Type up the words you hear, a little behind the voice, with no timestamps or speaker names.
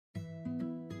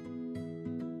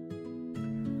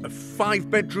A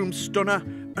 5-bedroom stunner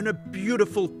and a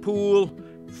beautiful pool.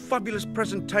 Fabulous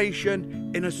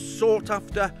presentation in a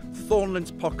sought-after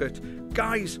Thornlands pocket.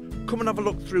 Guys, come and have a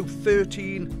look through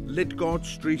 13 Lidgard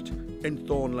Street in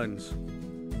Thornlands.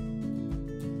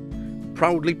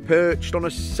 Proudly perched on a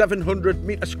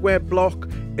 700-metre square block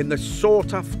in the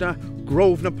sought-after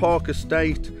Grosvenor Park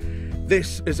estate,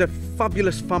 this is a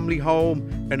fabulous family home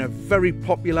in a very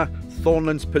popular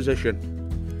Thornlands position.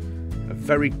 A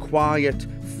very quiet,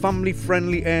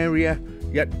 family-friendly area,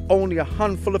 yet only a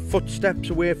handful of footsteps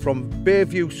away from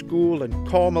Bayview School and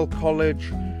Carmel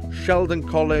College. Sheldon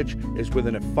College is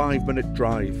within a 5-minute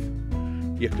drive.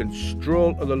 You can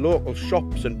stroll to the local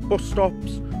shops and bus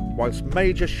stops, whilst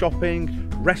major shopping,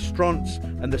 restaurants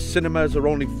and the cinemas are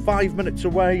only 5 minutes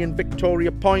away in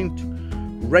Victoria Point.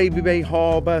 Raby Bay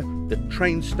Harbour, the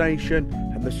train station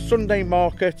and the Sunday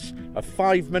markets are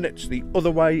 5 minutes the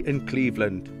other way in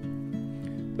Cleveland.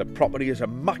 The property is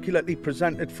immaculately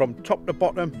presented from top to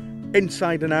bottom,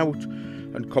 inside and out,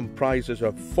 and comprises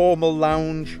a formal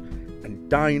lounge and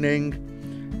dining.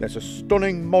 There's a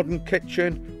stunning modern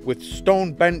kitchen with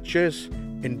stone benches,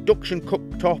 induction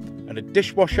cooktop and a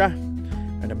dishwasher,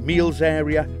 and a meals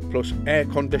area plus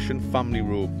air-conditioned family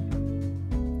room.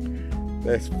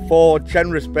 There's 4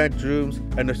 generous bedrooms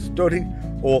and a study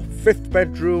or 5th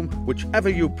bedroom, whichever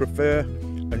you prefer,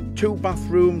 and 2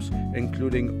 bathrooms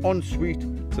including ensuite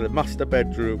to the master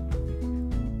bedroom.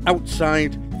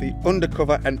 Outside, the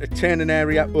undercover entertaining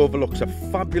area overlooks a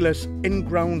fabulous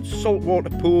in-ground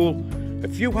saltwater pool.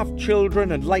 If you have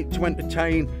children and like to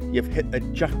entertain, you've hit the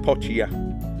jackpot here.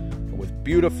 With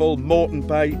beautiful Moreton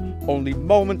Bay only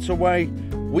moments away,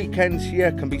 weekends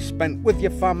here can be spent with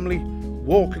your family,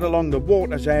 walking along the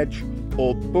water's edge,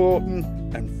 or boating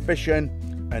and fishing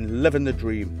and living the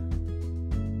dream.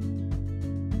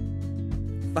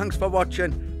 Thanks for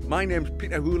watching. My name's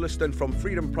Peter Houliston from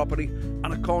Freedom Property, and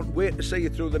I can't wait to see you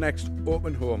through the next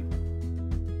open home.